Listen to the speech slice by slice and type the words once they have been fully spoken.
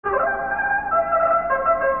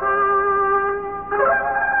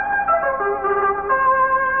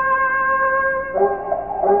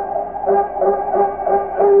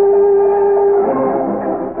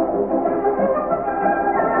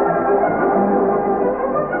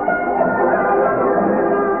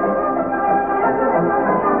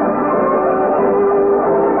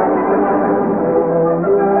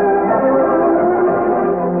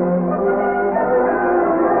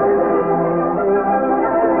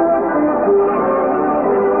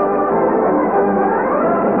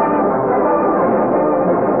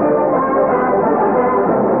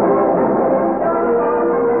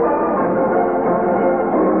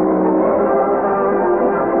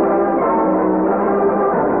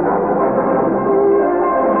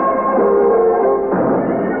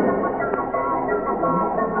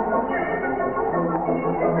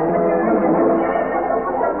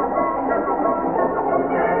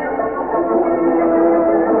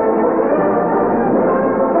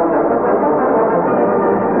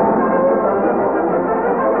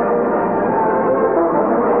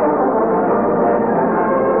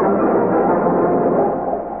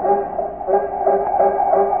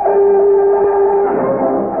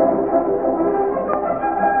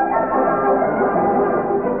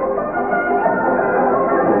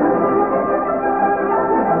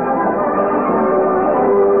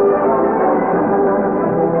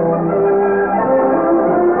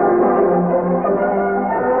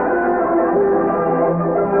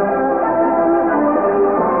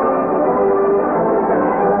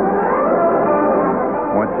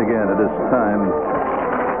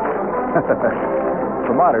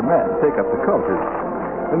modern men take up the cultures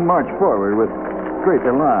and march forward with great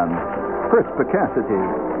elan, perspicacity,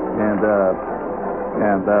 and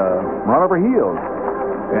run over heels,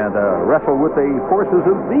 and wrestle with the forces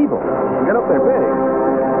of evil. Get up there big.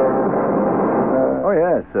 Oh,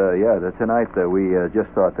 yes. Tonight we just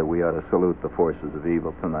thought that we ought to salute the forces of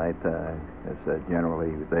evil tonight. As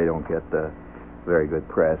generally, they don't get very good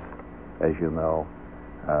press, as you know.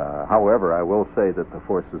 However, I will say that the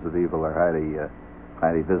forces of evil are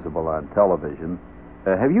highly visible on television.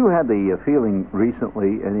 Have you had the feeling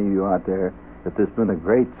recently, any of you out there, that there's been a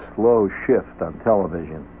great slow shift on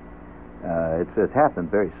television? It's happened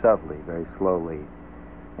very subtly, very slowly,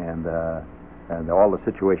 and all the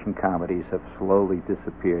situation comedies have slowly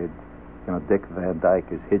disappeared. You know, Dick Van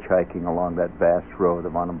Dyke is hitchhiking along that vast road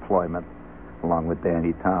of unemployment, along with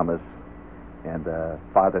Danny Thomas and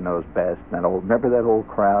Father Knows Best. And remember that old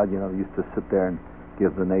crowd? You know, used to sit there and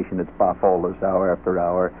give the nation its bafolas hour after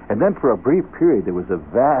hour. And then for a brief period, there was a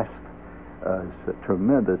vast,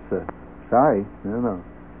 tremendous. Sorry, no.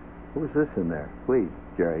 Who was this in there? Please,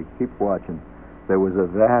 Jerry, keep watching. There was a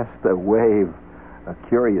vast wave, a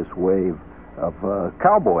curious wave of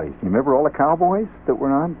cowboys. You remember all the cowboys that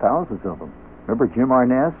were on? Thousands of them. Remember Jim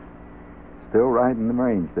Arness? Still riding the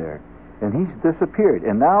range there. And he's disappeared.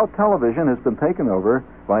 And now television has been taken over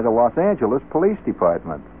by the Los Angeles Police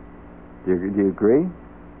Department. Do you agree?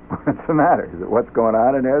 What's the matter? Is it what's going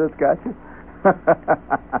on in there that's got you?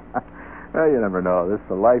 Well, you never know.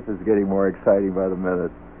 The life is getting more exciting by the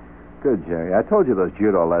minute. Good, Jerry. I told you those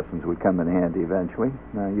judo lessons would come in handy eventually.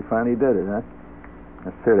 Now, you finally did it, huh?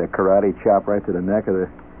 That's that karate chop right to the neck of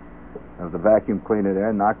the vacuum cleaner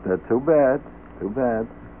there. Knocked that. Too bad.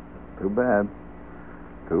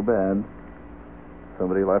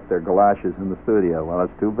 Somebody left their galoshes in the studio. Well,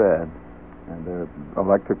 that's too bad. And the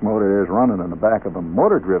electric motor there is running in the back of them.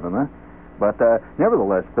 Motor driven, huh? But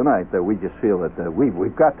nevertheless, tonight we just feel that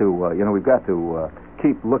we've got to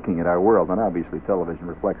keep looking at our world, and obviously television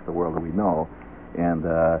reflects the world that we know, and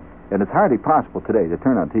it's hardly possible today to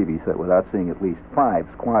turn on TV set without seeing at least 5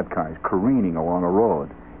 squad cars careening along a road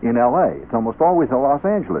in L.A. It's almost always in Los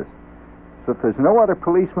Angeles. So if there's no other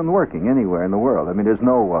policeman working anywhere in the world, I mean, there's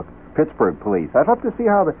no Pittsburgh police. I'd love to see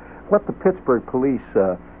what the Pittsburgh police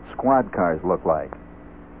squad cars look like.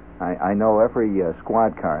 I know every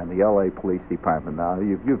squad car in the L.A. Police Department now.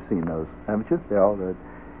 You've seen those, haven't you? They're all good.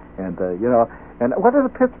 And, and what do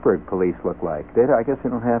the Pittsburgh police look like? I guess they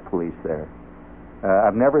don't have police there.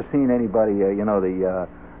 I've never seen anybody, the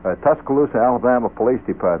Tuscaloosa, Alabama Police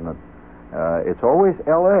Department. It's always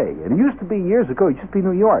L.A. And it used to be years ago, it used to be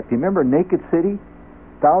New York. Do you remember Naked City?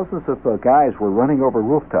 Thousands of guys were running over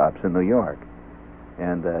rooftops in New York.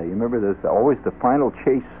 And you remember there's always the final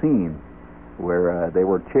chase scene where they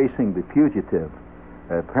were chasing the fugitive,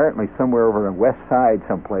 apparently somewhere over on West Side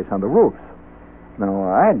someplace on the roofs.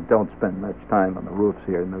 Now, I don't spend much time on the roofs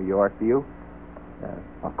here in New York, do you?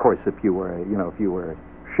 Of course, if you were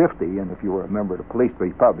shifty and if you were a member of the police, but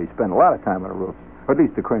you probably spend a lot of time on the roofs, or at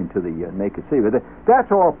least according to the Naked City. But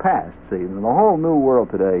that's all past, see. And the whole new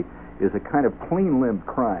world today is a kind of clean-limbed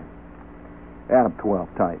crime, Adam 12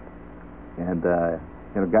 type. And,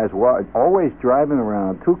 guys were always driving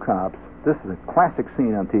around, 2 cops. This is a classic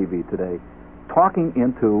scene on TV today, talking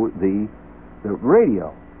into the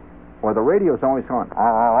radio. Or the radio's always on.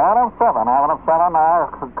 107,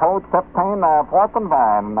 code 15, 4th and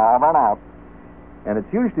Vine, run out. And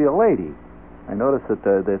it's usually a lady. I notice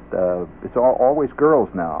that it's always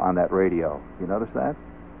girls now on that radio. You notice that?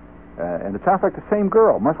 And it sounds like the same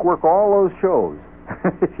girl. Must work all those shows.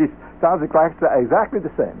 She sounds exactly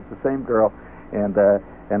the same. It's the same girl. And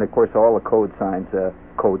of course, all the code signs,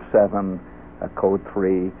 code 7, code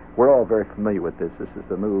 3. We're all very familiar with this. This is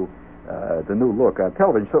the new look on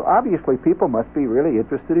television. So obviously, people must be really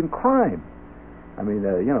interested in crime. I mean,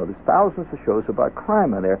 there's thousands of shows about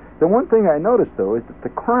crime on there. The one thing I noticed, though, is that the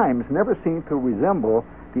crimes never seem to resemble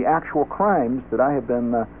the actual crimes that I have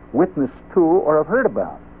been witness to or have heard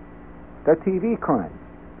about. They're TV crimes.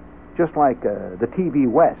 Just like the TV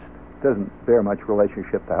West doesn't bear much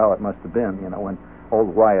relationship to how it must have been, when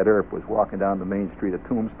old Wyatt Earp was walking down the main street of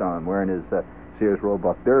Tombstone wearing his Sears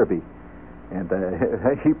Roebuck Derby. And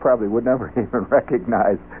he probably would never even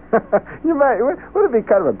recognize. Would it be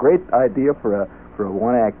kind of a great idea for a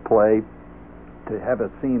one-act play to have a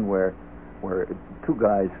scene where 2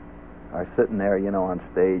 guys are sitting there, on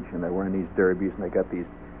stage, and they're wearing these derbies, and they got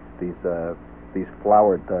these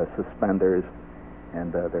flowered suspenders,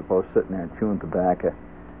 and they're both sitting there and chewing tobacco,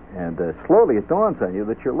 and slowly it dawns on you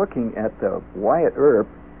that you're looking at Wyatt Earp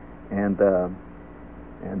and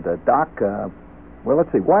Doc Well,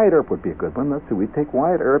 let's see. Wyatt Earp would be a good one. Let's see. We'd take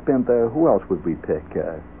Wyatt Earp, and who else would we pick?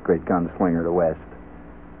 Great gunslinger of the West.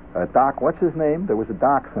 Doc, what's his name? There was a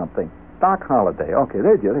Doc something. Doc Holliday. Okay,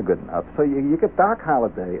 they're good enough. So you get Doc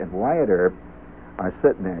Holliday and Wyatt Earp are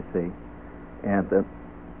sitting there, see, and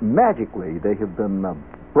magically they have been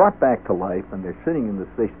brought back to life, and they're sitting in this.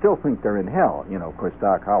 They still think they're in hell. You know, of course,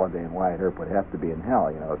 Doc Holliday and Wyatt Earp would have to be in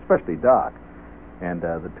hell. You know, especially Doc. And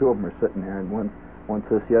the two of them are sitting there, and one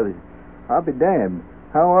says to the other, "I'll be damned.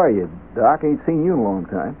 How are you, Doc? Ain't seen you in a long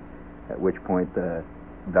time." At which point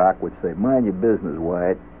Doc would say, "Mind your business,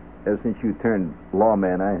 Wyatt. Ever since you turned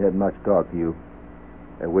lawman, I ain't had much talk to you."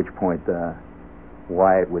 At which point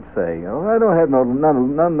Wyatt would say, "Oh, I don't have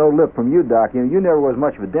no lip from you, Doc. You never was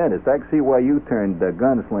much of a dentist. I can see why you turned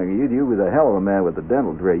gunslinger. You was a hell of a man with a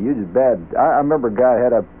dental tray. You just bad. I remember a guy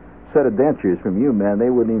had a set of dentures from you, man.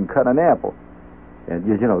 They wouldn't even cut an apple." And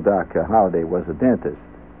you know, Doc Holliday was a dentist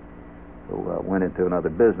who went into another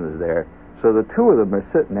business there. So the two of them are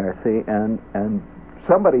sitting there, see, and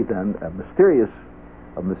somebody then, a mysterious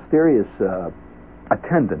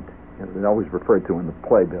attendant, they always referred to in the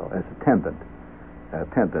playbill as attendant,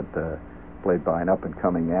 played by an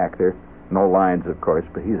up-and-coming actor. No lines, of course,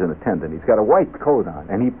 but he's an attendant. He's got a white coat on,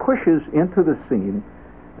 and he pushes into the scene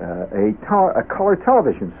a color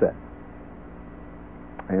television set.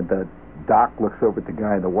 And Doc looks over at the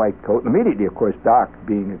guy in the white coat, and immediately, of course, Doc,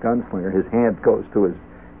 being a gunslinger, his hand goes to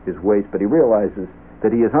his waist, but he realizes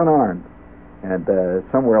that he is unarmed. And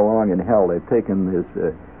somewhere along in hell, they've taken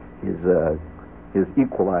his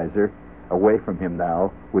equalizer away from him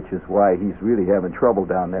now, which is why he's really having trouble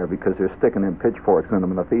down there, because they're sticking in pitchforks in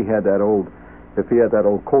him. And if he had that old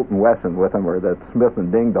Colt and Wesson with him, or that Smith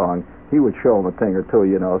and Ding Dong, he would show him a thing or two,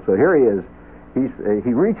 you know. So here he is.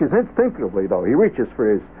 He reaches instinctively, though. He reaches for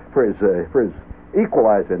his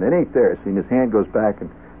equalizer, and it ain't there. See, and his hand goes back, and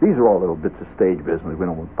these are all little bits of stage business. We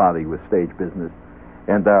don't want to bother you with stage business.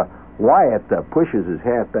 And Wyatt pushes his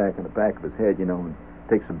hat back in the back of his head, you know, and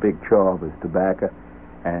takes a big chaw of his tobacco,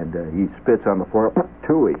 and he spits on the floor,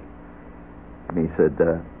 tooey. And he said,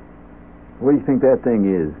 "What do you think that thing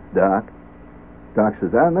is, Doc?" Doc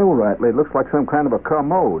says, "I know rightly. It looks like some kind of a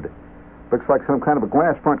commode. Looks like some kind of a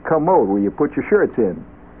glass front commode where you put your shirts in.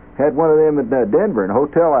 Had one of them at Denver, in a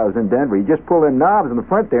hotel I was in Denver. You just pull in knobs in the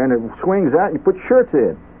front there, and it swings out, and you put your shirts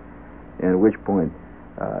in." And at which point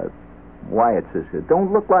Wyatt says, "It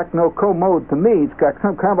don't look like no commode to me. It's got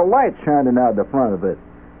some kind of a light shining out the front of it.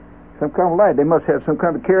 Some kind of light. They must have some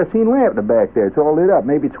kind of kerosene lamp in the back there. It's all lit up.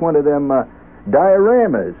 Maybe it's one of them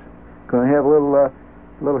dioramas. Going to have a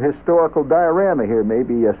little historical diorama here.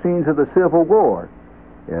 Maybe scenes of the Civil War."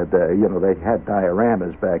 And, you know, they had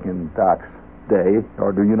dioramas back in Doc's day.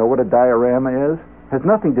 Or do you know what a diorama is? It has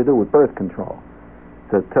nothing to do with birth control.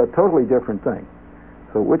 It's a totally different thing.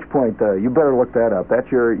 So at which point, you better look that up.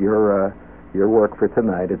 That's your work for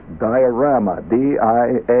tonight. It's diorama,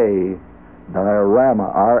 D-I-A,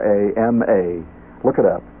 diorama, R-A-M-A. Look it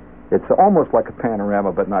up. It's almost like a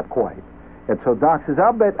panorama, but not quite. And so Doc says,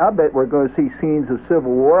 I'll bet we're going to see scenes of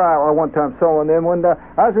Civil War. I one time saw one of them when I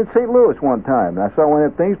was in St. Louis one time. And I saw one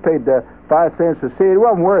of them things, paid 5 cents to see it. It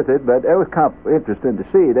wasn't worth it, but it was kind of interesting to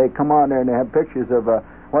see. They come on there and they have pictures of,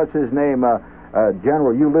 what's his name,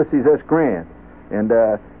 General Ulysses S. Grant. And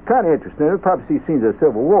kind of interesting. We'll probably see scenes of the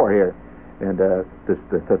Civil War here. And the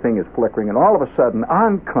thing is flickering. And all of a sudden,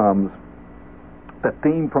 on comes the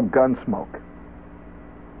theme from Gunsmoke.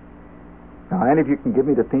 Now, any of you can give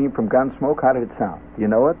me the theme from Gunsmoke? How did it sound? Do you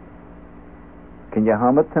know it? Can you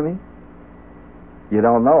hum it to me? You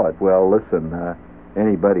don't know it? Well, listen,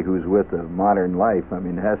 anybody who's with a modern life, I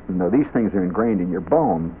mean, has to know these things are ingrained in your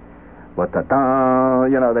bone. But da-da,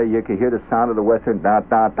 you know, you can hear the sound of the Western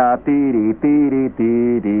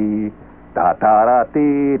da-da-da-dee-dee-dee-dee-dee,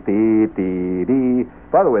 da-da-da-dee-dee-dee-dee.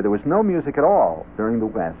 By the way, there was no music at all during the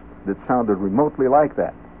West that sounded remotely like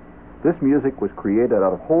that. This music was created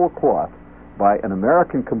out of whole cloth by an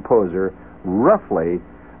American composer roughly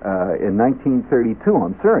in 1932.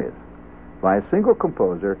 I'm serious. By a single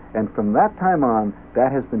composer, and from that time on,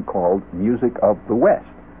 that has been called music of the West.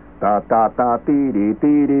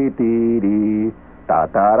 Da-da-da-dee-dee-dee-dee-dee,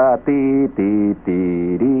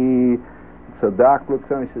 da-da-da-dee-dee-dee-dee. So Doc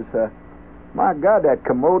looks at me and says, "My God, that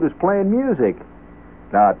commode is playing music.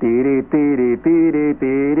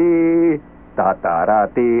 Da-dee-dee-dee-dee-dee-dee-dee,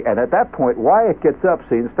 da-da-da-dee." And at that point, Wyatt gets up,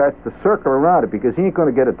 see, and starts to circle around it, because he ain't going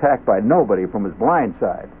to get attacked by nobody from his blind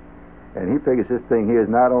side. And he figures this thing here is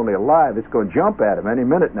not only alive, it's going to jump at him any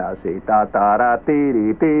minute now, see.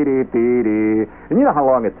 Da-da-da-dee-dee-dee-dee-dee. And you know how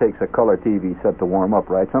long it takes a color TV set to warm up,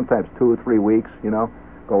 right? Sometimes 2 or 3 weeks, you know,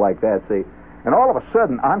 go like that, see. And all of a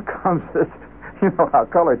sudden, on comes this You know how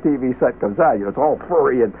color TV set comes out. You know, it's all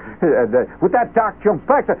furry and with that Doc jumps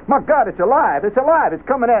back. My God, it's alive! It's alive! It's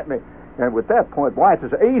coming at me! And with that point, Wyatt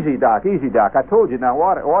says, "Easy, Doc, easy, Doc. I told you. Now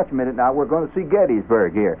watch a minute. Now we're going to see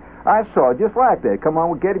Gettysburg here. I saw it just like that. Come on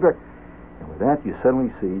with Gettysburg." And with that, you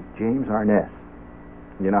suddenly see James Arness.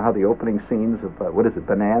 You know how the opening scenes of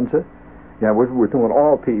Bonanza? Yeah, we're doing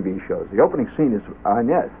all TV shows. The opening scene is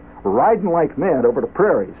Arness riding like mad over the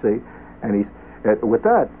prairie. See, and he's with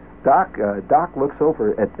that. Doc looks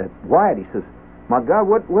over at Wyatt. He says, "My God,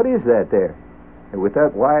 what is that there?" And with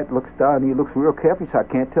that, Wyatt looks down. He looks real careful. He says,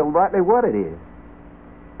 "I can't tell rightly what it is.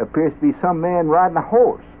 It appears to be some man riding a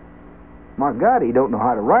horse. My God, he don't know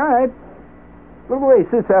how to ride. Look at the way he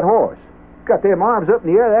sits that horse. Got them arms up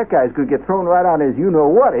in the air. That guy's going to get thrown right on his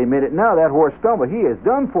you-know-what a minute now. That horse stumble. He is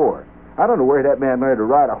done for. I don't know where that man learned to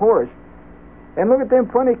ride a horse. And look at them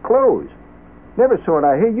funny clothes. Never saw it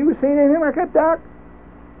out here. You seen anything like that, Doc?"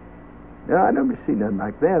 "No, I never seen nothing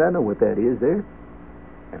like that. I know what that is there."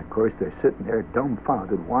 And, of course, they're sitting there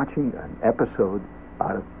dumbfounded watching an episode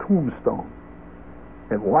out of Tombstone.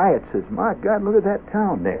 And Wyatt says, "My God, look at that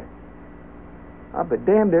town there. I'll be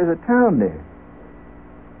damned, there's a town there."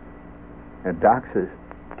 And Doc says,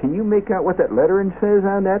 "Can you make out what that lettering says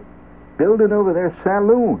on that building over there?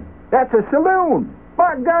 Saloon. That's a saloon.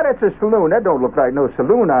 My God, it's a saloon. That don't look like no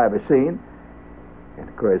saloon I ever seen." And,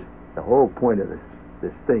 of course, the whole point of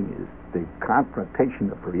this thing is the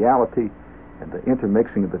confrontation of reality and the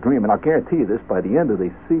intermixing of the dream. And I'll guarantee you this, by the end of the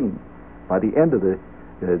scene, by the end of the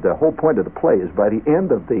whole point of the play is by the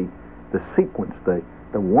end of the sequence, the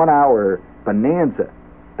 1 hour bonanza,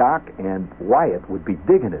 Doc and Wyatt would be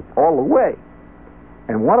digging it all the way.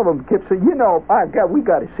 And one of them kept saying, "You know, my God, we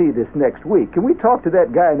got to see this next week. Can we talk to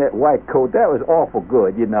that guy in that white coat? That was awful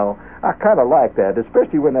good, you know. I kind of like that,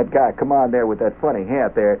 especially when that guy come on there with that funny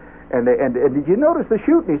hat there. And did you notice the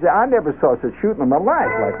shooting?" He said, "I never saw such shooting in my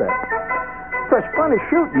life like that. Such funny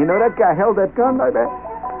shooting. You know, that guy held that gun like that."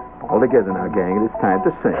 All together now, gang. It's time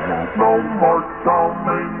to sing now. No more chow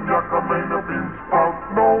mein, yakamain, bean sprout.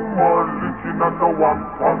 No more lynching on the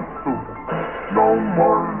wonton soup. No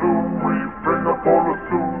more Louis, bring a bowl of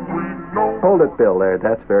suey. No. Hold it, Bill, there.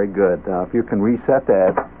 That's very good. If you can reset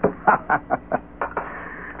that.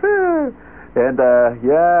 And,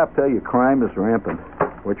 yeah, I'll tell you, crime is rampant.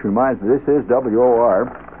 Which reminds me, this is WOR,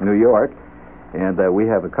 New York. And we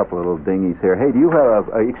have a couple of little dingies here. Hey, do you have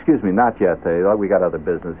excuse me, not yet. We got other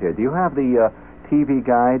business here. Do you have the TV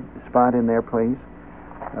guide spot in there, please?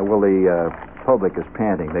 Well, the public is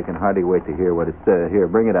panting. They can hardly wait to hear what it's... here,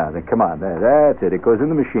 bring it on. Come on. That's it. It goes in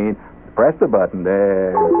the machine. Press the button.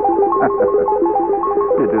 There.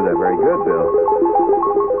 You do that very good, Bill.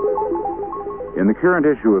 In the current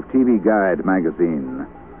issue of TV Guide magazine,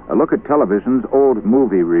 a look at television's old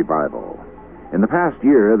movie revival. In the past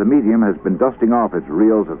year, the medium has been dusting off its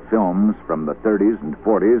reels of films from the 30s and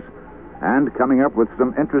 40s and coming up with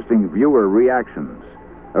some interesting viewer reactions.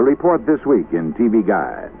 A report this week in TV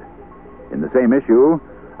Guide. In the same issue,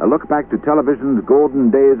 a look back to television's golden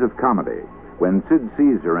days of comedy, when Sid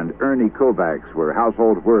Caesar and Ernie Kovacs were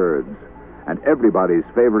household words, and everybody's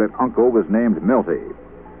favorite uncle was named Milty.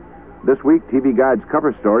 This week, TV Guide's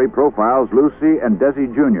cover story profiles Lucy and Desi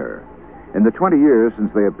Jr. In the 20 years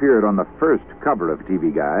since they appeared on the first cover of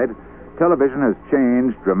TV Guide, television has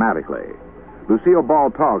changed dramatically. Lucille Ball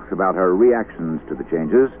talks about her reactions to the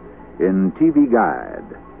changes in TV Guide,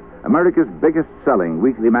 America's biggest selling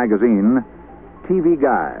weekly magazine, TV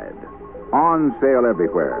Guide, on sale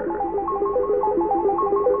everywhere.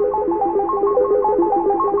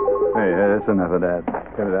 Hey, that's enough of that.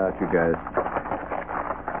 Cut it out, you guys.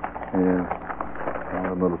 Yeah,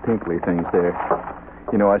 all the little tinkly things there.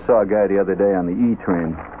 You know, I saw a guy the other day on the E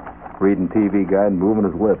train reading TV Guide and moving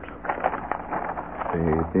his lips.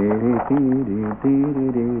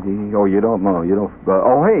 Oh, you don't know. You don't.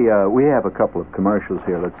 Oh, hey, we have a couple of commercials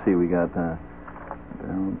here. Let's see. We got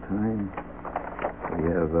downtime. We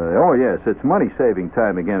have. Oh, yes, it's money-saving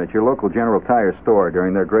time again at your local General Tire store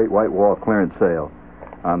during their great white wall clearance sale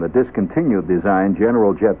on the discontinued design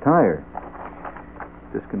General Jet Tire.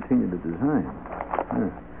 Discontinued the design. Huh.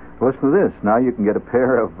 Listen to this. Now you can get a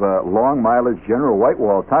pair of long mileage General white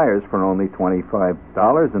wall tires for only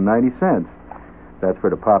 $25.90. That's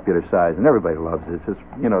for the popular size, and everybody loves it. It's just,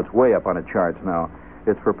 you know, it's way up on the charts now.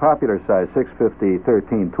 It's for popular size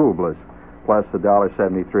 650/13 tubeless, plus the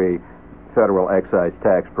 $1.73 federal excise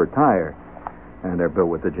tax per tire. And they're built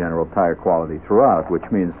with the General Tire quality throughout, which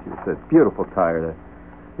means it's a beautiful tire that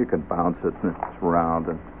you can bounce it, and it's round,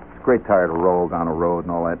 and it's a great tire to roll down a road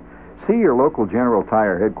and all that. See your local General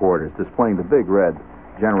Tire headquarters displaying the big red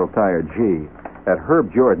General Tire G at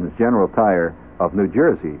Herb Jordan's General Tire of New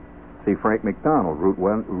Jersey See Frank McDonald,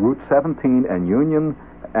 Route 17 and Union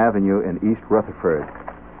Avenue in East Rutherford.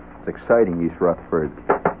 It's exciting, East Rutherford.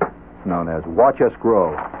 It's known as Watch Us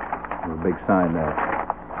Grow. There's a big sign there.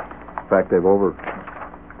 In fact, they've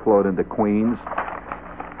overflowed into Queens,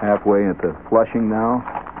 halfway into Flushing now.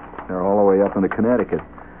 They're all the way up into Connecticut.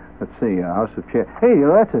 Let's see, House of Change. Hey,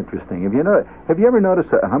 that's interesting. Have you ever noticed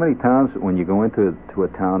how many times when you go into a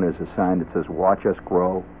town there's a sign that says "Watch Us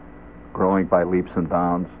Grow," growing by leaps and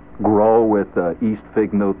bounds, grow with East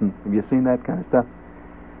Fig Newton. Have you seen that kind of stuff?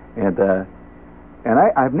 And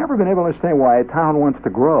I've never been able to understand why a town wants to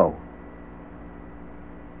grow.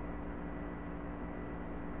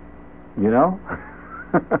 You know?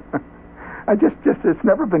 It's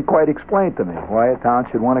never been quite explained to me why a town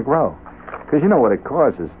should want to grow. Because you know what it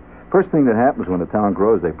causes. First thing that happens when a town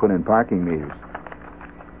grows, they put in parking meters.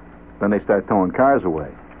 Then they start towing cars away.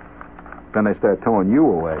 Then they start towing you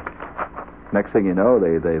away. Next thing you know,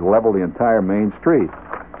 they level the entire main street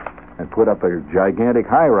and put up a gigantic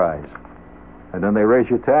high-rise. And then they raise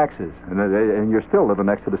your taxes. And you're still living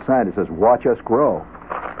next to the sign that says, "Watch Us Grow."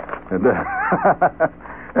 And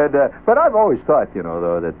but I've always thought,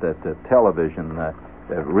 though, that television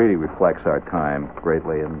really reflects our time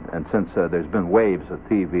greatly. And since there's been waves of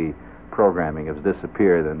TV programming has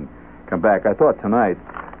disappeared and come back, I thought tonight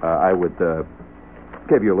I would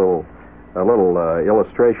give you a little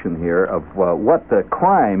illustration here of what the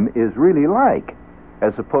crime is really like,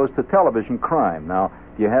 as opposed to television crime. Now,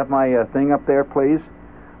 do you have my thing up there, please?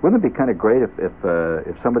 Wouldn't it be kind of great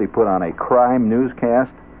if somebody put on a crime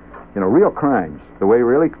newscast? Real crimes. The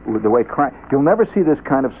way crime. You'll never see this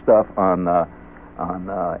kind of stuff on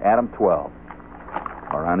Adam 12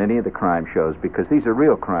 or on any of the crime shows, because these are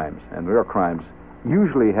real crimes, and real crimes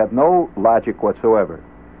usually have no logic whatsoever.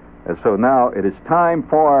 And so now it is time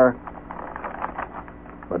for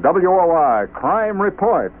the WOR Crime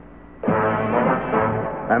Report.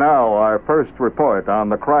 And now our first report on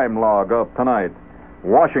the crime log of tonight.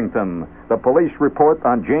 Washington, the police report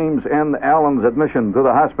on James N. Allen's admission to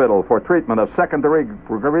the hospital for treatment of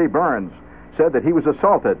second-degree burns said that he was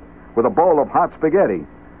assaulted with a bowl of hot spaghetti.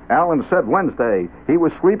 Allen said Wednesday he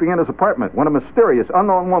was sleeping in his apartment when a mysterious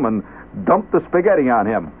unknown woman dumped the spaghetti on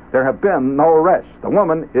him. There have been no arrests. The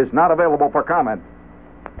woman is not available for comment.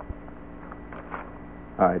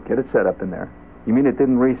 All right, get it set up in there. You mean it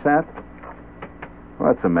didn't reset?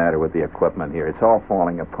 What's the matter with the equipment here? It's all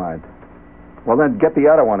falling apart. Well, then get the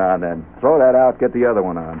other one on, then. Throw that out, get the other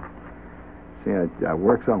one on. See, I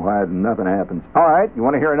work so hard and nothing happens. All right, you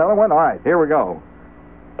want to hear another one? All right, here we go.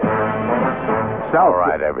 All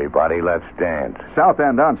right, everybody, let's dance.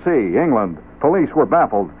 Southend-on-Sea, England. Police were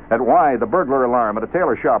baffled at why the burglar alarm at a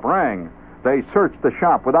tailor shop rang. They searched the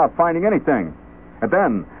shop without finding anything. And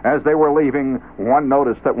then, as they were leaving, one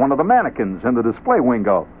noticed that one of the mannequins in the display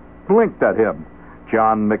window blinked at him.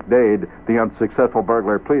 John McDade, the unsuccessful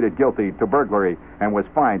burglar, pleaded guilty to burglary and was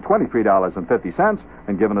fined $23.50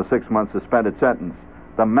 and given a 6-month suspended sentence.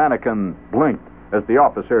 The mannequin blinked as the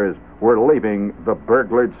officers were leaving the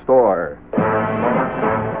burglared store.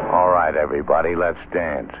 All right, everybody, let's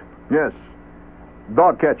dance. Yes.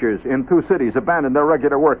 Dog catchers in 2 cities abandoned their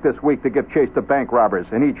regular work this week to give chase to bank robbers,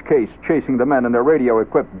 in each case chasing the men in their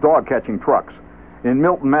radio-equipped dog-catching trucks. In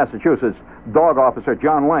Milton, Massachusetts, dog officer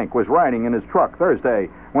John Lank was riding in his truck Thursday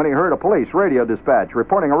when he heard a police radio dispatch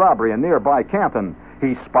reporting a robbery in nearby Canton.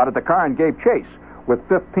 He spotted the car and gave chase with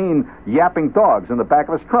 15 yapping dogs in the back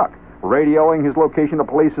of his truck, radioing his location to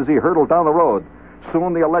police as he hurtled down the road.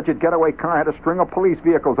 Soon the alleged getaway car had a string of police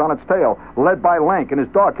vehicles on its tail, led by Lank in his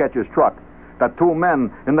dog catcher's truck. The 2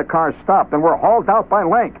 men in the car stopped and were hauled out by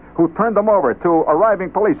Lank, who turned them over to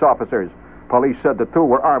arriving police officers. Police said the 2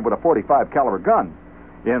 were armed with a .45 caliber gun.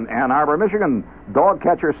 In Ann Arbor, Michigan, dog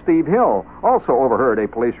catcher Steve Hill also overheard a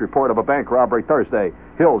police report of a bank robbery Thursday.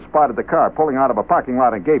 Hill spotted the car pulling out of a parking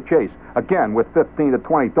lot and gave chase, again with 15 to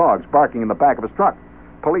 20 dogs barking in the back of his truck.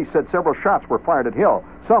 Police said several shots were fired at Hill,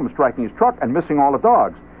 some striking his truck and missing all the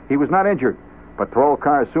dogs. He was not injured. Patrol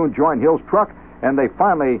cars soon joined Hill's truck, and they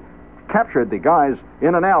finally captured the guys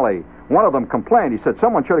in an alley. One of them complained. He said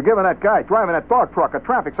someone should have given that guy driving that dog truck a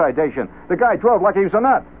traffic citation. The guy drove like he was a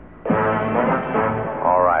nut.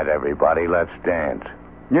 All right, everybody, let's dance.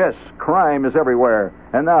 Yes, crime is everywhere.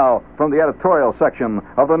 And now, from the editorial section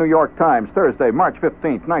of the New York Times, Thursday, March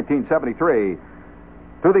 15th, 1973.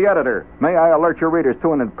 To the editor, may I alert your readers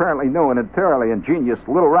to an apparently new and entirely ingenious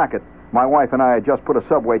little racket. My wife and I had just put a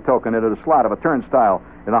subway token into the slot of a turnstile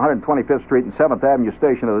in the 125th Street and 7th Avenue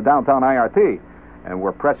station of the downtown IRT. And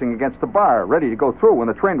we're pressing against the bar, ready to go through when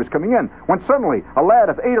the train was coming in, when suddenly a lad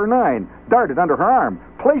of 8 or 9 darted under her arm,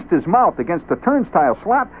 placed his mouth against the turnstile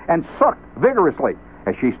slot, and sucked vigorously.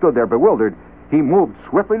 As she stood there bewildered, he moved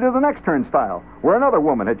swiftly to the next turnstile, where another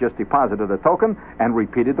woman had just deposited a token and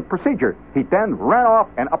repeated the procedure. He then ran off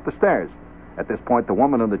and up the stairs. At this point, the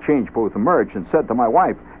woman in the change booth emerged and said to my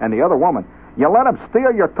wife and the other woman, "You let him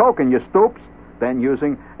steal your token, you stoops." Then,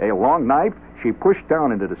 using a long knife, she pushed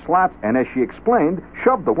down into the slots and, as she explained,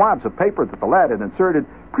 shoved the wads of paper that the lad had inserted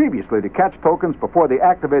previously to catch tokens before they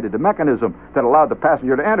activated the mechanism that allowed the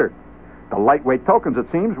passenger to enter. The lightweight tokens, it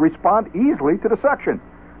seems, respond easily to the suction.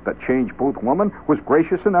 The change booth woman was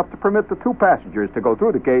gracious enough to permit the two passengers to go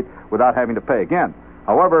through the gate without having to pay again.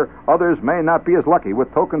 However, others may not be as lucky.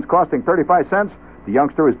 With tokens costing 35 cents, the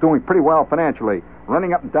youngster is doing pretty well financially,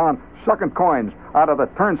 running up and down, sucking coins out of the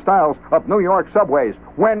turnstiles of New York subways.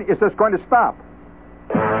 When is this going to stop?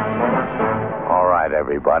 All right,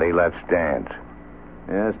 everybody, let's dance.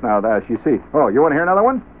 Yes, now that you see. Oh, you want to hear another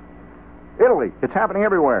one? Italy. It's happening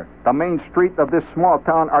everywhere. The main street of this small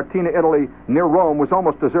town, Artina, Italy, near Rome, was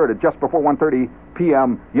almost deserted just before 1:30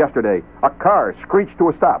 p.m. yesterday. A car screeched to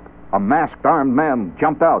a stop. A masked, armed man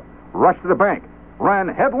jumped out, rushed to the bank, ran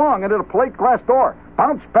headlong into the plate glass door,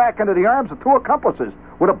 bounced back into the arms of two accomplices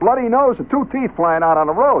with a bloody nose and two teeth flying out on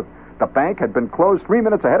the road. The bank had been closed 3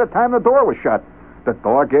 minutes ahead of time the door was shut. The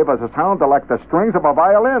door gave us a sound like the strings of a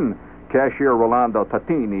violin. Cashier Rolando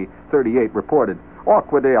Tatini, 38, reported.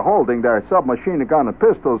 Awkwardly holding their submachine gun and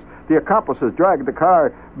pistols, the accomplices dragged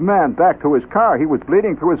the man back to his car. He was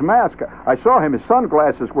bleeding through his mask. I saw him. His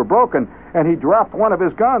sunglasses were broken, and he dropped one of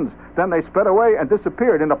his guns. Then they sped away and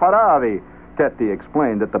disappeared in the Ferrari. Tetti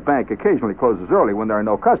explained that the bank occasionally closes early when there are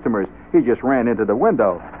no customers. He just ran into the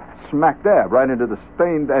window, smack dab, right into the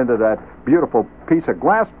stained end of that beautiful piece of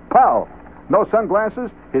glass. Pow! No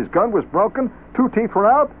sunglasses, his gun was broken, two teeth were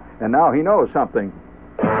out, and now he knows something.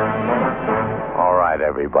 All right,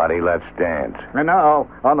 everybody, let's dance. And now,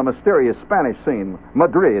 on the mysterious Spanish scene,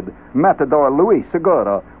 Madrid, matador Luis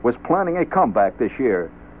Segura was planning a comeback this year.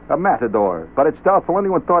 A matador, but it's doubtful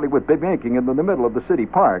anyone thought he would be making it in the middle of the city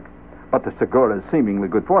park. But to Segura's seemingly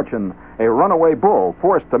good fortune, a runaway bull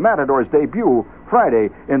forced the matador's debut Friday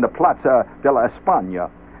in the Plaza de la España.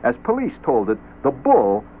 As police told it, the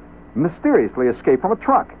bull mysteriously escaped from a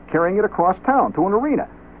truck, carrying it across town to an arena.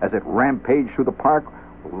 As it rampaged through the park,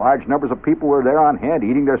 large numbers of people were there on hand,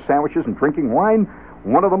 eating their sandwiches and drinking wine.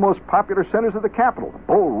 One of the most popular centers of the capital, the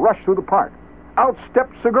bull rushed through the park. Out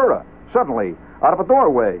stepped Segura, suddenly, out of a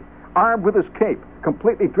doorway, armed with his cape,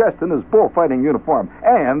 completely dressed in his bullfighting uniform,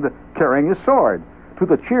 and carrying his sword. To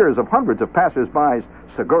the cheers of hundreds of passers-by,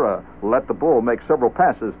 Segura let the bull make several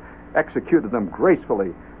passes, executed them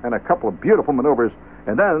gracefully, and a couple of beautiful maneuvers,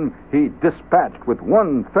 and then he dispatched with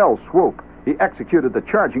one fell swoop. He executed the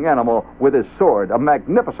charging animal with his sword, a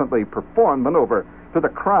magnificently performed maneuver, to the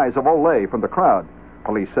cries of "Olé" from the crowd.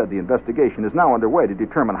 Police said the investigation is now underway to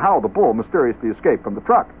determine how the bull mysteriously escaped from the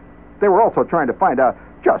truck. They were also trying to find out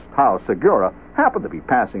just how Segura happened to be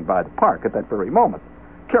passing by the park at that very moment,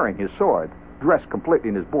 carrying his sword, dressed completely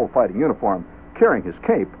in his bullfighting uniform, carrying his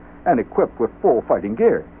cape, and equipped with full fighting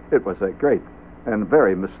gear. It was a great and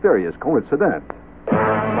very mysterious coincidence.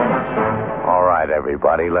 All right,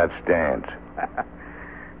 everybody, let's dance.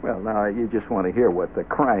 Well, now you just want to hear what the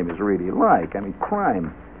crime is really like. I mean,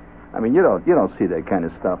 crime. I mean, you don't see that kind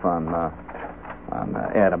of stuff on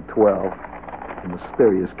Adam 12, the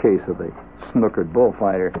mysterious case of the snookered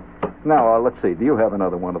bullfighter. Now, let's see. Do you have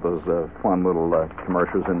another one of those fun little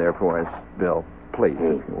commercials in there for us, Bill? Please,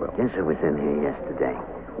 hey, if you will. Guess who was in here yesterday?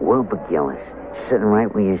 Wilbur Gillis, sitting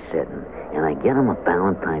right where you're sitting. And I get him a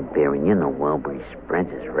Valentine beer, and you know Wilbur, he spreads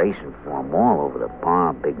his racing form all over the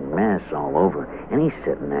bar, big mess all over. And he's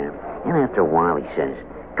sitting there. And after a while, he says,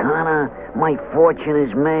 "Connor, my fortune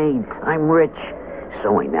is made. I'm rich."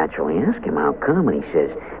 So I naturally ask him how come, and he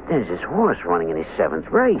says, "There's this horse running in his 7th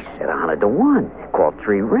race at 100-1, called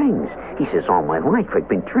 3 Rings. He says, all my life I've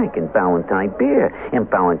been drinking Valentine beer, and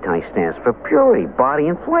Valentine stands for purity, body,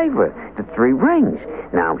 and flavor, the 3 Rings.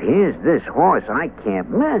 Now here's this horse I can't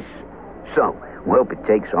miss." So Wilbur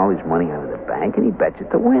takes all his money out of the bank, and he bets it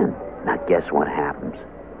to win. Now guess what happens?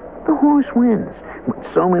 The horse wins. But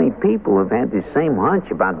so many people have had the same hunch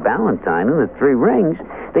about Valentine and the 3 Rings,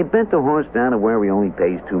 they bet the horse down to where he only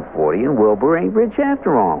pays $2.40, and Wilbur ain't rich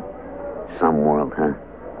after all. Some world, huh?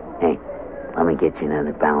 Hey, let me get you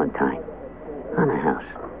another Valentine. On the house.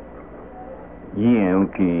 Yeah,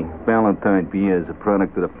 okay. Valentine beer is a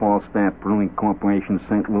product of the Falstaff Brewing Corporation,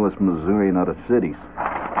 St. Louis, Missouri, and other cities.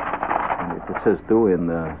 And it says do in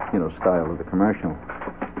the, style of the commercial.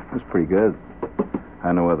 It's pretty good. I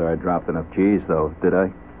don't know whether I dropped enough G's, though. Did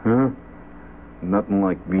I? Huh? Nothing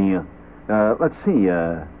like beer. Let's see,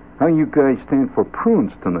 how you guys stand for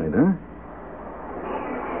prunes tonight, huh?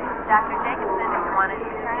 Dr. Jacobson, you want to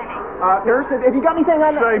Nurse, have you got anything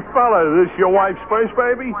on... Say, fella, this your wife's first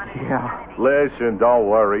baby? Yeah. Listen, don't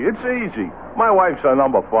worry. It's easy. My wife's a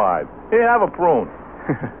number 5. Here, have a prune.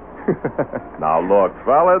 Now, look,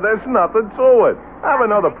 fella, there's nothing to it. Have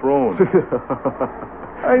another prune.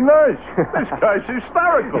 Hey, nurse, this guy's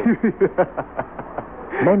hysterical.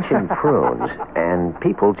 Mention prunes, and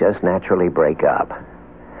people just naturally break up.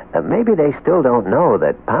 Maybe they still don't know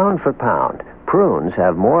that pound for pound, prunes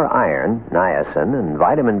have more iron, niacin, and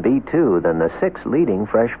vitamin B2 than the 6 leading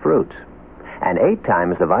fresh fruits, and 8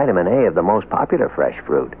 times the vitamin A of the most popular fresh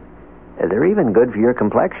fruit. They're even good for your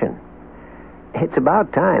complexion. It's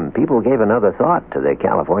about time people gave another thought to the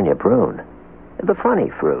California prune, the funny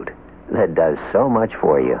fruit that does so much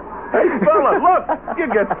for you. Hey, fella, look, you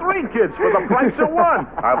get 3 kids for the price of 1.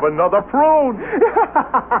 Have another prune.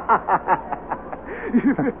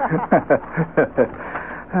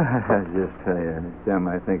 I just tell you, damn,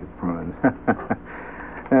 I think of prunes.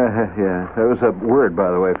 Yeah, there was a word, by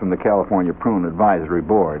the way, from the California Prune Advisory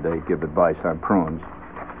Board. They give advice on prunes.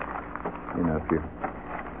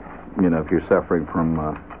 If you're suffering from,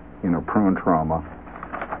 prune trauma,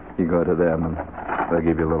 you go to them and they'll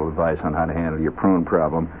give you a little advice on how to handle your prune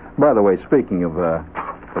problem. By the way, speaking of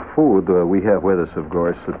food, we have with us, of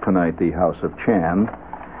course, tonight the House of Chan.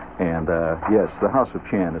 And, yes, the House of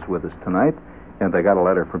Chan is with us tonight. And I got a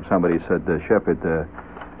letter from somebody who said, Shepard,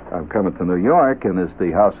 I'm coming to New York, and is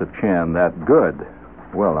the House of Chan that good?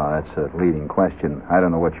 Well, that's a leading question. I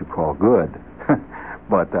don't know what you call good.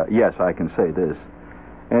 But, yes, I can say this.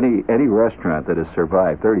 Any restaurant that has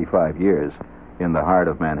survived 35 years in the heart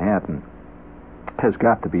of Manhattan has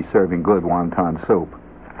got to be serving good wonton soup.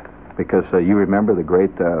 Because you remember the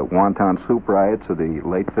great wonton soup riots of the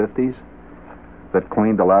late 50s that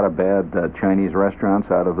cleaned a lot of bad Chinese restaurants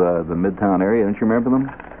out of the Midtown area? Don't you remember them?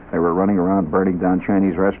 They were running around burning down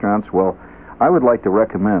Chinese restaurants. Well, I would like to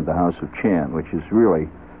recommend the House of Chan, which is really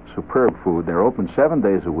superb food. They're open 7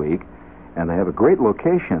 days a week, and they have a great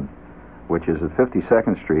location, which is at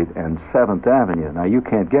 52nd Street and 7th Avenue. Now, you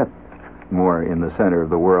can't get more in the center of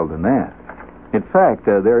the world than that. In fact,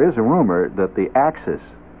 there is a rumor that the axis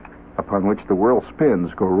upon which the world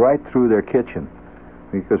spins go right through their kitchen.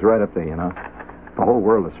 It goes right up there, The whole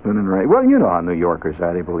world is spinning right. Well, you know how New Yorkers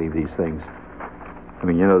are. They believe these things. I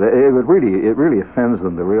mean, it really offends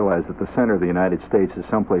them to realize that the center of the United States is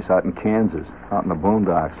someplace out in Kansas, out in the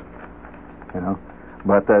boondocks,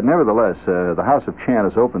 But nevertheless, the House of Chan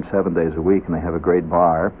is open 7 days a week, and they have a great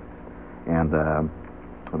bar. And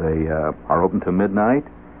they are open to midnight.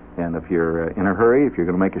 And if you're in a hurry, if you're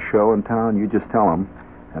going to make a show in town, you just tell them,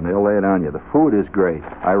 and they'll lay it on you. The food is great.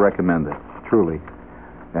 I recommend it, truly.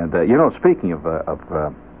 And, speaking of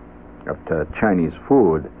Chinese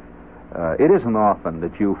food, it isn't often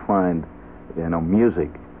that you find, music.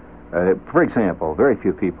 For example, very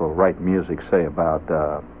few people write music, say, about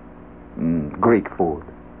Greek food.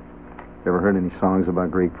 You ever heard any songs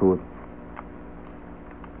about Greek food?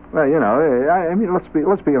 Well, I mean,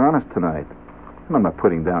 let's be honest tonight. I'm not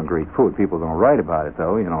putting down Greek food. People don't write about it,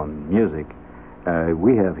 though, in music.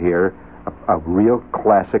 We have here a real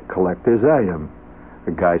classic collector's item.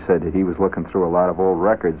 A guy said that he was looking through a lot of old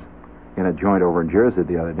records in a joint over in Jersey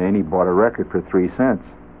the other day, and he bought a record for 3 cents.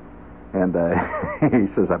 And he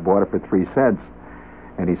says, I bought it for 3 cents.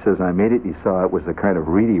 And he says, I made it. He saw it was a kind of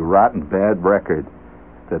reedy, rotten, bad record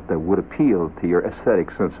that would appeal to your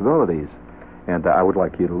aesthetic sensibilities. And I would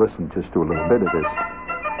like you to listen just to a little bit of this.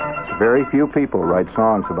 Very few people write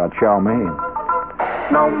songs about chow mein.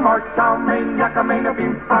 No more chow mein, yakka mein, a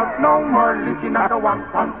bean sprout. No more lychee, not a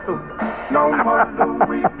wonton soup. No more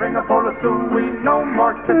Louis, bring a bowl of suey. No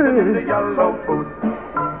more kissing in the yellow booth.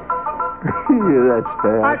 That's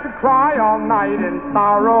bad. I could cry all night in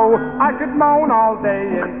sorrow. I could moan all day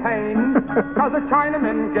in pain. Cause a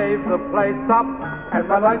Chinaman gave the place up, and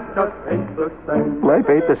my life just ain't the same. Life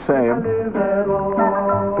ain't the same.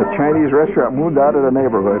 The Chinese restaurant moved out of the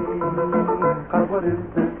neighborhood.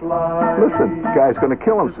 Listen, guy's going to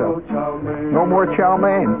kill himself. No more chow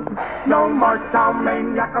mein. No more chow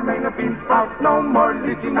mein, yakka mein, a bean sprout. No more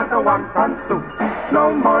lychee, not a wonton soup.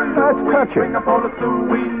 No more Louis, bring a bowl of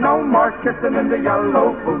suey. No more kissing in the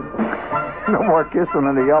yellow booth. No more kissing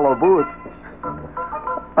in the yellow booth.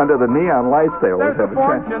 Under the neon lights, they always There's have a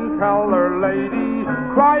fortune teller lady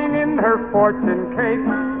crying in her fortune cake.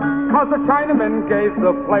 Cause the Chinaman gave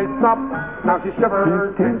the place up. Now she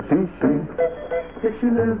shivers and she shakes. If she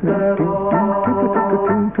lives that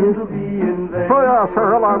long, it'll be in vain.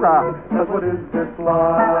 That's what is this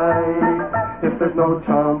life? if there's no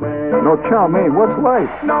chow mein. No chow mein. What's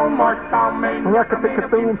life? No more chow mein. That's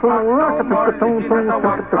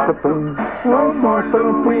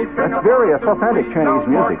very authentic Chinese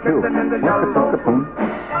music, too.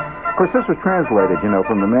 Of course, this was translated,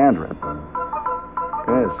 from the Mandarin.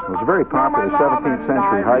 Yes, it was a very popular 17th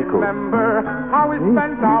century haiku. Remember how we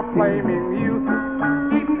spent our flaming youth,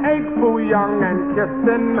 eating egg foo young and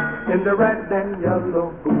kissing in the red and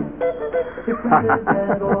yellow booth.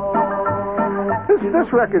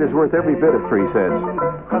 This record is worth every bit of 3 cents.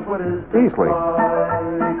 Easily.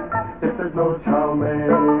 If there's no chow mein,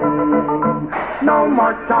 no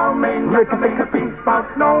more chow mein, make a bean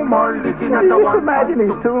spout, no more licking at the Just imagine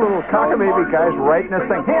these two little cockamamie guys writing this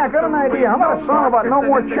thing. Hey, I got an idea. How about a song about no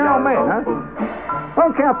more chow mein, huh?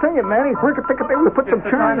 Okay, I'll tell you, Manny. We'll put some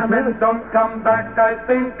Chinese music. Don't come back, I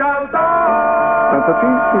think I'll die.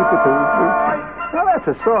 Now, that's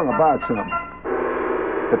a song about something.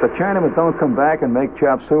 If the Chinamen don't come back and make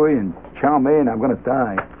chop suey and chow mein, I'm going to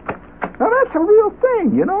die. Now, that's a real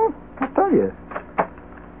thing, I'll tell you.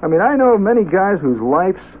 I mean, I know many guys whose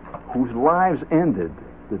lives ended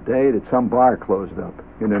the day that some bar closed up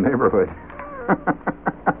in their neighborhood.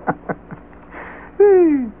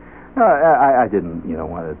 I didn't,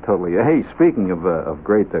 want to totally... Hey, speaking of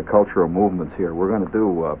great cultural movements here, we're going to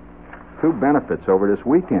do 2 benefits over this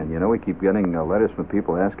weekend. We keep getting letters from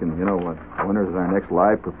people asking, when is our next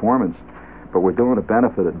live performance? But we're doing a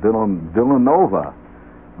benefit at Villanova.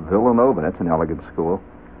 Villanova, that's an elegant school.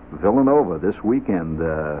 Villanova this weekend,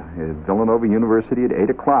 Villanova University at 8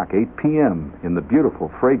 o'clock, 8 p.m. in the beautiful,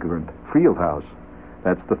 fragrant Field House.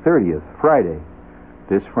 That's the 30th, Friday.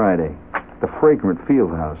 This Friday. The fragrant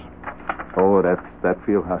Field House. Oh, that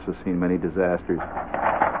Field House has seen many disasters.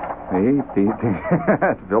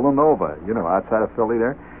 That's Villanova, outside of Philly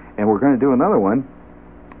there. And we're going to do another one.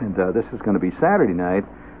 And this is going to be Saturday night,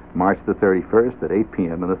 March the 31st at 8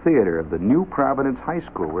 p.m. in the theater of the New Providence High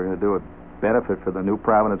School. We're going to do a benefit for the New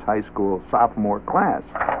Providence High School sophomore class.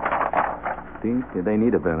 They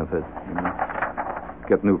need a benefit.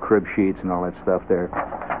 Get new crib sheets and all that stuff there.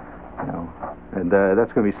 And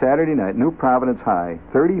that's going to be Saturday night, New Providence High,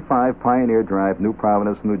 35 Pioneer Drive, New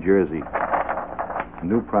Providence, New Jersey.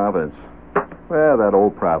 New Providence. Well, that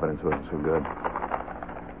old Providence wasn't so good.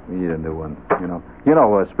 We need a new one.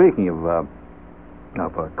 Speaking of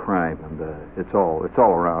crime, and it's all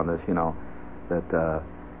around us. That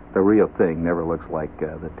the real thing never looks like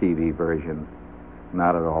the TV version.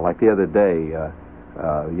 Not at all. Like the other day, I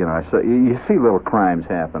saw you see little crimes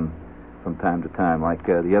happen from time to time. Like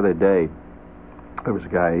the other day, there was a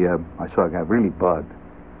guy. I saw a guy really bugged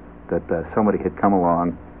that somebody had come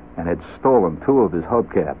along and had stolen 2 of his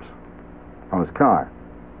hubcaps from his car.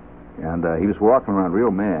 And he was walking around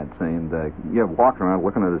real mad, saying, walking around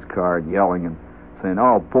looking at his car and yelling and saying,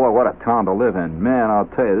 "Oh boy, what a town to live in. Man, I'll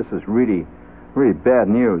tell you, this is really, really bad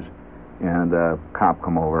news." And cop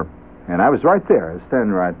come over, and I was right there. I was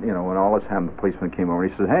standing right, when all this happened. The policeman came over.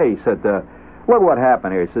 He said, "Hey," he said, "look what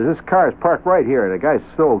happened here." He says, "This car is parked right here, and the guy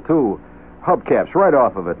stole 2 hubcaps right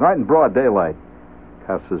off of it, right in broad daylight."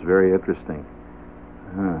 Cop says, "Very interesting."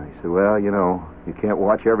 He said, "Well, you can't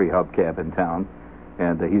watch every hubcap in town."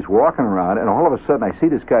 And he's walking around, and all of a sudden I see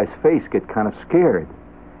this guy's face get kind of scared.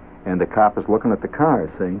 And the cop is looking at the car,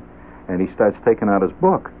 and he starts taking out his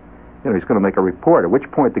book. He's going to make a report, at which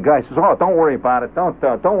point the guy says, "Oh, don't worry about it. Don't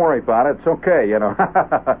worry about it. It's okay,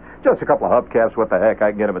 Just a couple of hubcaps, what the heck? I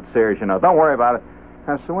can get them at Sears, Don't worry about it."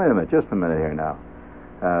 I said, "Wait a minute, just a minute here now.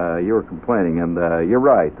 You were complaining, and you're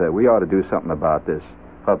right. We ought to do something about this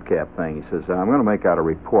hubcap thing." He says, "I'm going to make out a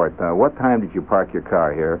report. What time did you park your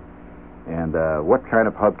car here? And what kind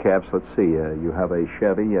of hubcaps? Let's see. You have a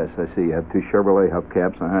Chevy. Yes, I see. You have 2 Chevrolet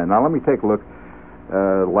hubcaps. Now let me take a look.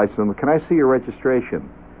 License. Can I see your registration?"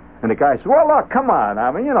 And the guy says, "Well, look, come on.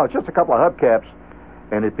 I mean, just a couple of hubcaps."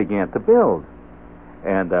 And it began to build.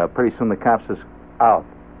 And pretty soon the cop says, "Out.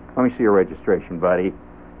 Let me see your registration, buddy."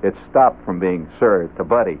 It stopped from being "sir" to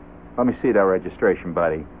 "buddy." "Let me see that registration,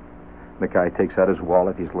 buddy." The guy takes out his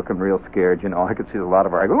wallet. He's looking real scared. I could see a lot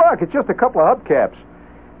of our. I go, "Look, it's just a couple of hubcaps."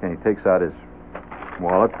 And he takes out his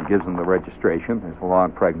wallet and gives him the registration. There's a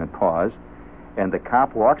long, pregnant pause. And the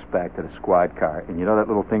cop walks back to the squad car. And you know that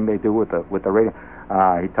little thing they do with the radio?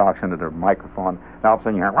 He talks into the microphone. And all of a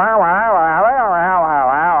sudden you hear...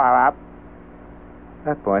 At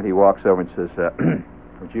that point, he walks over and says,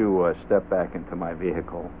 "Would you step back into my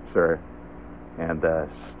vehicle, sir, and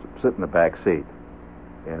sit in the back seat?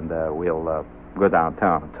 And we'll go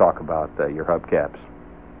downtown and talk about your hubcaps."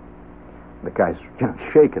 The guy's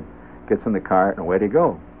shaking, gets in the car, and away they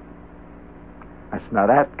go. I said, "Now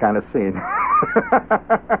that kind of scene."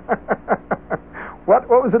 What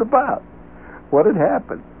was it about? What had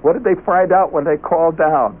happened? What did they find out when they called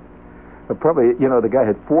down? Probably, the guy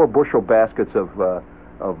had 4 bushel baskets of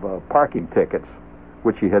parking tickets,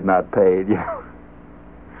 which he had not paid.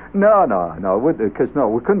 No, because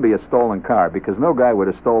it couldn't be a stolen car, because no guy with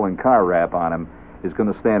a stolen car rap on him is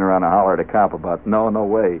going to stand around and holler at a cop about, no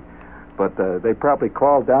way. But they probably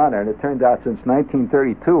called down there, and it turned out since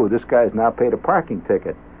 1932, this guy's now paid a parking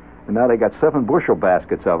ticket. And now they got 7 bushel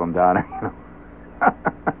baskets of them down there.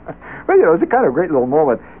 But, it's a kind of great little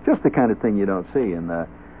moment, just the kind of thing you don't see in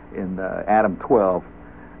Adam 12.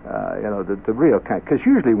 The real kind, because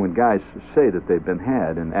usually when guys say that they've been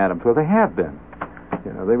had in Adam 12, they have been.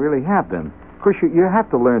 They really have been. Of course, you have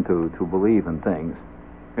to learn to believe in things.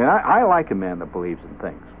 And I like a man that believes in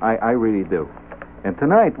things. I really do. And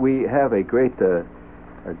tonight we have a great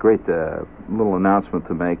little announcement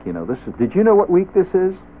to make. Did you know what week this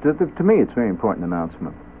is? To me, it's a very important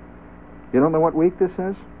announcement. You don't know what week this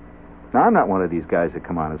is? Now, I'm not one of these guys that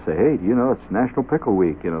come on and say, hey, it's National Pickle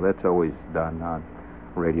Week. That's always done on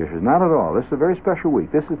radio shows. Not at all. This is a very special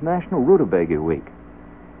week. This is National Rutabaga Week.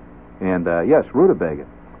 And, yes, Rutabaga.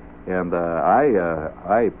 And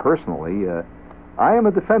I personally, I am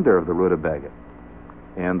a defender of the Rutabaga.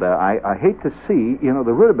 And I hate to see, the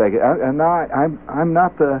Rutabaga. I'm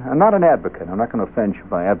not an advocate. I'm not going to offend you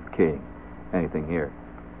by advocating anything here.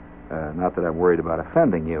 Not that I'm worried about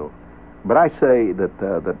offending you. But I say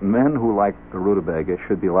that men who like the Rutabaga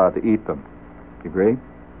should be allowed to eat them. You agree?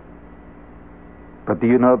 But do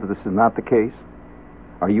you know that this is not the case?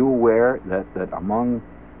 Are you aware that among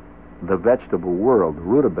the vegetable world, the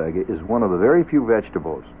Rutabaga is one of the very few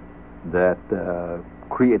vegetables that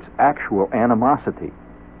creates actual animosity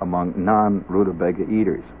among non-Rutabaga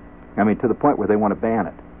eaters? I mean, to the point where they want to ban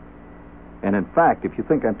it. And in fact, if you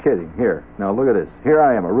think I'm kidding, here, now look at this. Here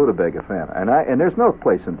I am, a Rutabaga fan, and there's no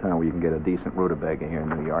place in town where you can get a decent Rutabaga here in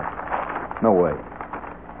New York. No way.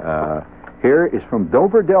 Here is from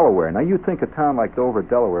Dover, Delaware. Now, you'd think a town like Dover,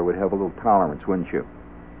 Delaware would have a little tolerance, wouldn't you?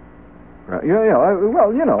 Right.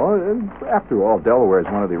 Well, after all, Delaware is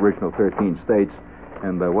one of the original 13 states,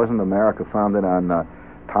 and wasn't America founded on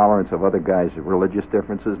tolerance of other guys' religious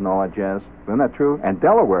differences and all that jazz? Isn't that true? And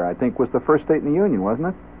Delaware, I think, was the first state in the Union, wasn't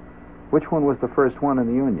it? Which one was the first one in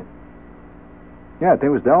the Union? Yeah, I think it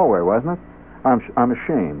was Delaware, wasn't it? I'm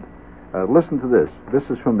ashamed. Listen to this. This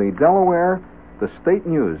is from the Delaware, the State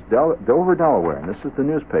News, Dover, Delaware, and this is the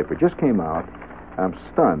newspaper. It just came out. I'm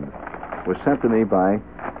stunned. It was sent to me by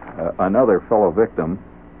another fellow victim.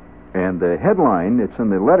 And the headline, it's in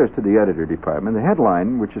the letters to the editor department, the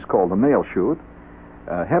headline, which is called the mail shoot,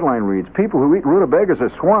 headline reads, "People who eat rutabagas are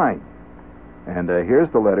swine." And here's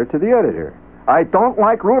the letter to the editor. "I don't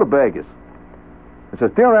like rutabagas." It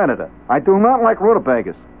says, "Dear editor, I do not like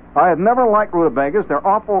rutabagas. I have never liked rutabagas. Their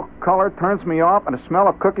awful color turns me off, and the smell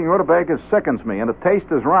of cooking rutabagas sickens me, and the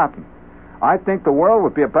taste is rotten. I think the world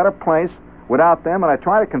would be a better place without them, and I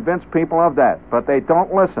try to convince people of that, but they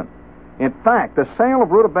don't listen. In fact, the sale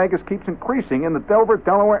of rutabagas keeps increasing in the Dover,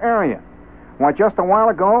 Delaware area. Why, just a while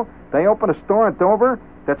ago, they opened a store in Dover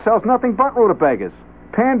that sells nothing but rutabagas,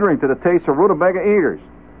 pandering to the taste of rutabaga eaters.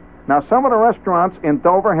 Now, some of the restaurants in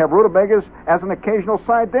Dover have rutabagas as an occasional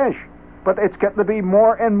side dish, but it's getting to be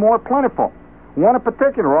more and more plentiful. One in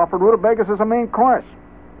particular offered rutabagas as a main course.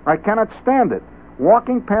 I cannot stand it.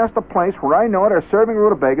 Walking past a place where I know they're serving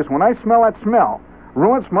rutabagas, when I smell that smell,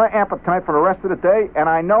 ruins my appetite for the rest of the day, and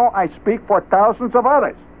I know I speak for thousands of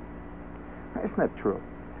others." Isn't that true?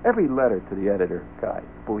 Every letter to the editor guy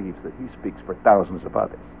believes that he speaks for thousands of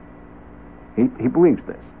others. He believes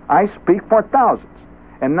this. I speak for thousands.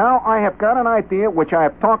 And now I have got an idea which I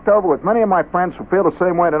have talked over with many of my friends who feel the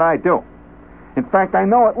same way that I do. In fact, I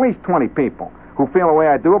know at least 20 people who feel the way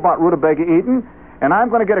I do about rutabaga eating, and I'm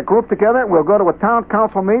going to get a group together. We'll go to a town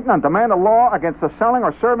council meeting and demand a law against the selling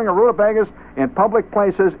or serving of rutabagas in public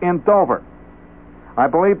places in Dover. I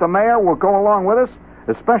believe the mayor will go along with us,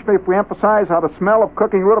 especially if we emphasize how the smell of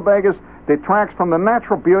cooking rutabagas detracts from the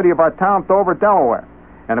natural beauty of our town, Dover, Delaware.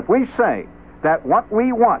 And if we say that what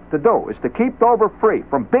we want to do is to keep Dover free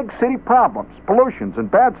from big city problems, pollutions, and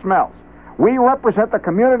bad smells, we represent the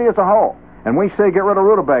community as a whole, and we say get rid of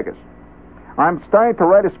rutabagas. I'm starting to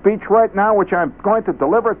write a speech right now which I'm going to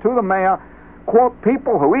deliver to the mayor. Quote,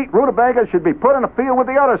 "People who eat rutabagas should be put in a field with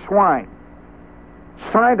the other swine."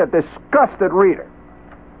 Signed, a disgusted reader.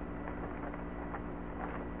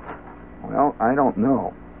 Well, I don't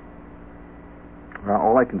know. Well,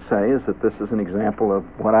 all I can say is that this is an example of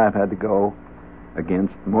what I've had to go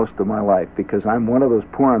against most of my life, because I'm one of those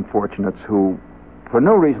poor unfortunates who, for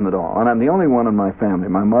no reason at all, and I'm the only one in my family.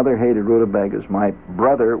 My mother hated rutabagas. My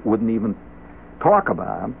brother wouldn't even talk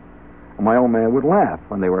about them. my old man would laugh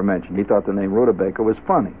when they were mentioned. He thought the name Rutabaga was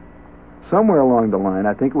funny. Somewhere along the line,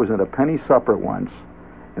 I think it was at a penny supper once,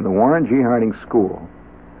 in the Warren G. Harding School,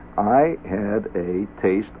 I had a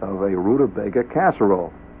taste of a Rutabaga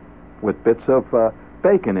casserole with bits of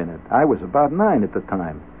bacon in it. I was about 9 at the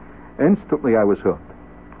time. Instantly, I was hooked.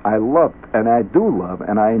 I loved, and I do love,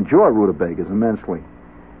 and I enjoy Rutabagas immensely.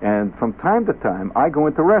 And from time to time, I go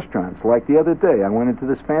into restaurants. Like the other day, I went into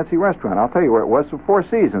this fancy restaurant. I'll tell you where it was, the Four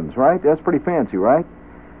Seasons, right? That's pretty fancy, right?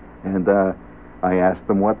 And I asked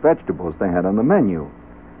them what vegetables they had on the menu.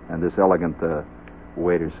 And this elegant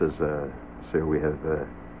waiter says, sir, we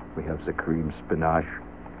have the cream spinach,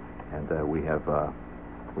 and we have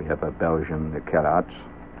a Belgian carrots.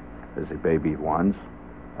 There's a baby ones,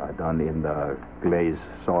 done in the glaze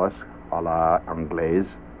sauce, a la anglaise.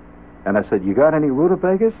 And I said, you got any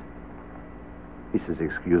Rutabagas? He says,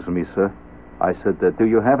 excuse me, sir. I said, do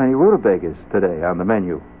you have any Rutabagas today on the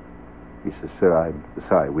menu? He says, sir, I'm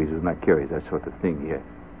sorry, we do not carry that sort of thing here.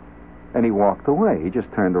 And he walked away. He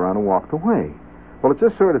just turned around and walked away. Well, it's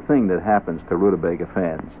this sort of thing that happens to Rutabaga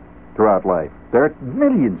fans throughout life. There are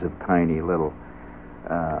millions of tiny little,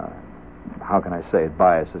 how can I say it,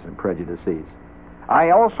 biases and prejudices. I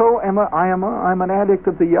also am I'm an addict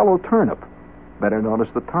of the yellow turnip. Better known as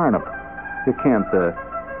the turnip. You can't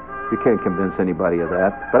convince anybody of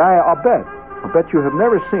that. But I'll bet you have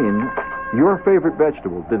never seen your favorite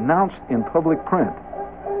vegetable denounced in public print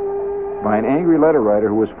by an angry letter writer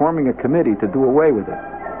who was forming a committee to do away with it.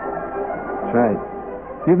 That's right.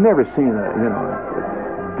 You've never seen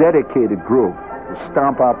a dedicated group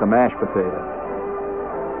stomp out the mashed potato,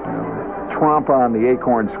 tromp on the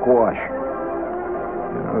acorn squash,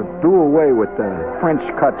 do away with the French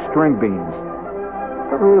cut string beans.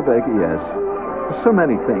 But Rutabaga, yes. There's so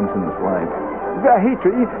many things in this life.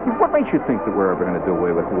 Hatred. What makes you think that we're ever going to do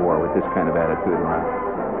away with war with this kind of attitude around?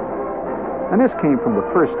 And this came from the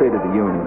first State of the Union.